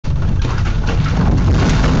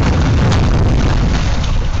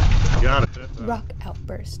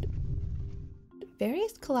Outburst.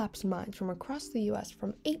 Various collapsed mines from across the US from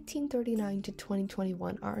 1839 to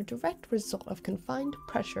 2021 are a direct result of confined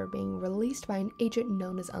pressure being released by an agent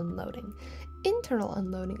known as unloading. Internal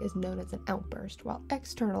unloading is known as an outburst, while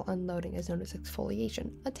external unloading is known as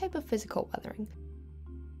exfoliation, a type of physical weathering.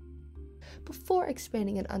 Before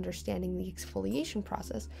expanding and understanding the exfoliation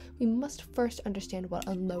process, we must first understand what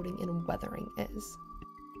unloading and weathering is.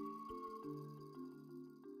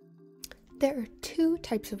 There are two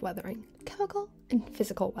types of weathering, chemical and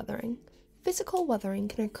physical weathering. Physical weathering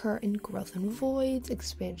can occur in growth and voids,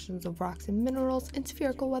 expansions of rocks and minerals, and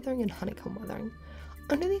spherical weathering and honeycomb weathering.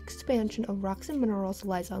 Under the expansion of rocks and minerals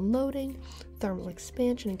lies unloading, thermal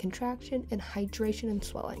expansion and contraction, and hydration and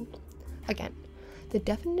swelling. Again, the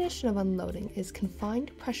definition of unloading is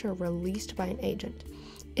confined pressure released by an agent.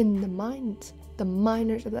 In the mines, the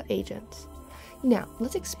miners are the agents. Now,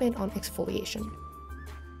 let's expand on exfoliation.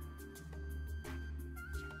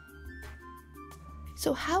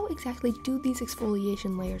 So how exactly do these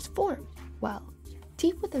exfoliation layers form? Well,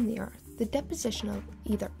 deep within the earth, the deposition of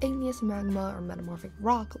either igneous magma or metamorphic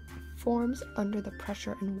rock forms under the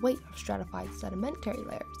pressure and weight of stratified sedimentary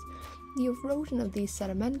layers. The erosion of these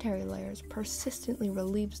sedimentary layers persistently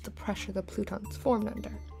relieves the pressure the plutons formed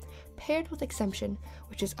under, paired with exemption,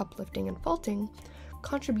 which is uplifting and faulting,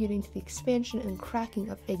 contributing to the expansion and cracking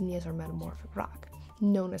of igneous or metamorphic rock,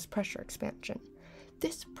 known as pressure expansion.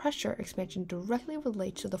 This pressure expansion directly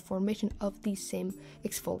relates to the formation of these same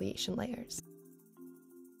exfoliation layers.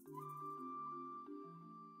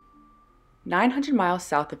 900 miles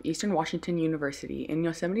south of Eastern Washington University in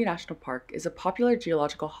Yosemite National Park is a popular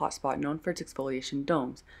geological hotspot known for its exfoliation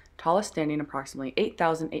domes, tallest standing approximately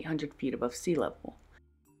 8,800 feet above sea level.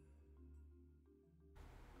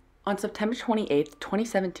 On September 28,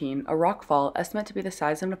 2017, a rockfall estimated to be the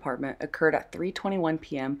size of an apartment occurred at 3:21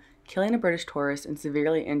 p.m., killing a British tourist and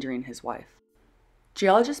severely injuring his wife.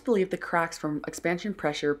 Geologists believe the cracks from expansion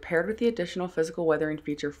pressure paired with the additional physical weathering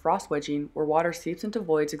feature frost wedging, where water seeps into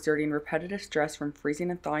voids exerting repetitive stress from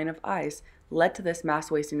freezing and thawing of ice, led to this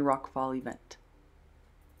mass-wasting rockfall event.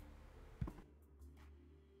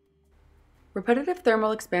 Repetitive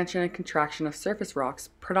thermal expansion and contraction of surface rocks,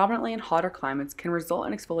 predominantly in hotter climates, can result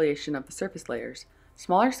in exfoliation of the surface layers.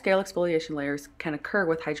 Smaller-scale exfoliation layers can occur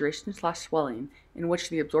with hydration/swelling, in which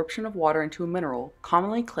the absorption of water into a mineral,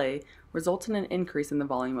 commonly clay, results in an increase in the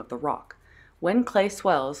volume of the rock. When clay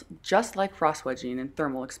swells, just like frost wedging and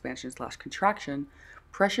thermal expansion/contraction,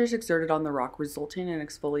 pressure is exerted on the rock, resulting in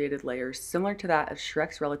exfoliated layers similar to that of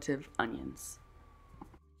Shrek's relative onions.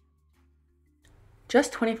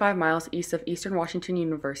 Just 25 miles east of Eastern Washington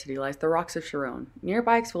University lies the Rocks of Sharon,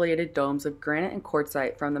 nearby exfoliated domes of granite and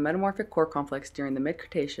quartzite from the metamorphic core complex during the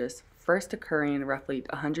mid-Cretaceous, first occurring roughly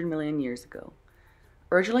 100 million years ago.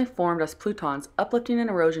 Originally formed as plutons, uplifting and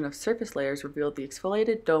erosion of surface layers revealed the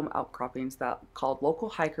exfoliated dome outcroppings that called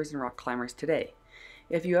local hikers and rock climbers today.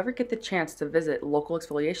 If you ever get the chance to visit local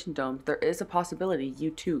exfoliation domes, there is a possibility you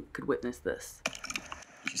too could witness this.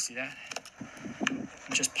 Did you see that?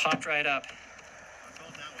 It just popped right up.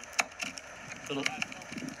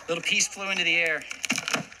 Little piece flew into the air.